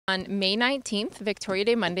On May 19th, Victoria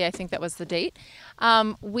Day Monday, I think that was the date,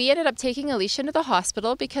 we ended up taking Alysha into the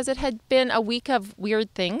hospital because it had been a week of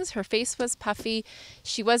weird things. Her face was puffy,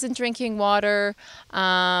 she wasn't drinking water,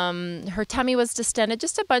 her tummy was distended,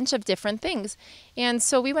 just a bunch of different things. And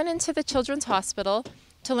so we went into the children's hospital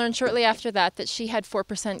to learn shortly after that that she had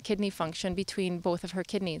 4% kidney function between both of her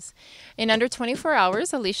kidneys. In under 24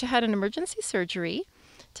 hours, Alysha had an emergency surgery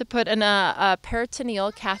to put a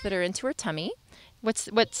peritoneal catheter into her tummy.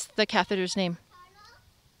 What's the catheter's name?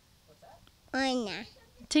 Anna.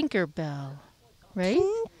 Tinkerbell, right?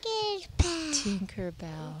 Tinkerbell.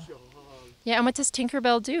 Tinkerbell. Yeah, and what does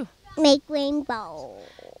Tinkerbell do? Make rainbow.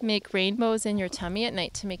 Make rainbows in your tummy at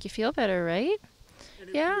night to make you feel better, right?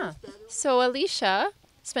 Yeah. So Alysha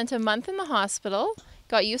spent a month in the hospital,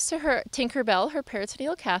 got used to her Tinkerbell, her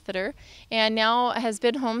peritoneal catheter, and now has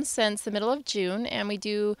been home since the middle of June, and we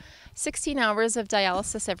do 16 hours of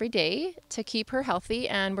dialysis every day to keep her healthy,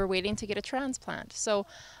 and we're waiting to get a transplant. So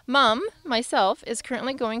Mom, myself, is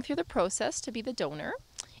currently going through the process to be the donor.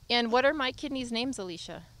 And what are my kidneys' names,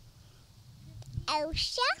 Alysha?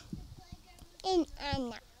 Alysha and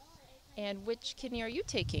Anna. And which kidney are you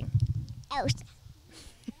taking? Alysha.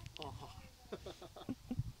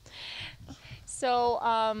 So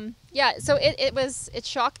yeah, so it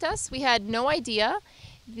shocked us. We had no idea.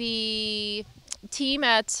 The team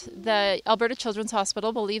at the Alberta Children's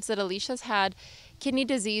Hospital believes that Alysha's had kidney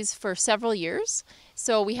disease for several years.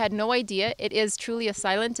 So we had no idea. It is truly a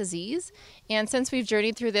silent disease. And since we've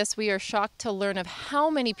journeyed through this, we are shocked to learn of how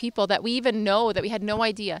many people that we even know that we had no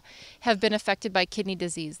idea have been affected by kidney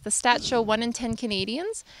disease. The stats show 1 in 10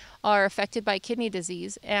 Canadians are affected by kidney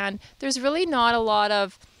disease. And there's really not a lot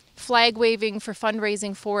of flag waving for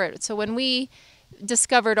fundraising for it. So when we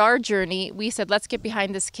discovered our journey, we said, let's get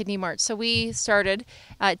behind this kidney march. So we started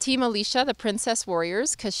Team Alysha, the Princess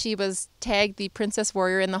Warriors, because she was tagged the Princess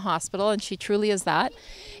Warrior in the hospital, and she truly is that.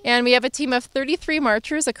 And we have a team of 33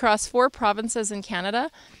 marchers across 4 provinces in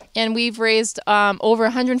Canada, and we've raised over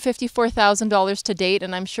 $154,000 to date,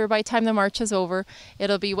 and I'm sure by the time the march is over,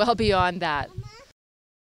 it'll be well beyond that.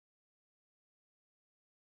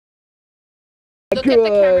 Look at the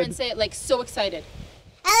camera and say it like so excited.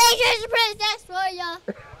 Alysha's the Princess Warrior.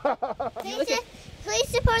 Please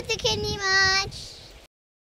support the kidney march.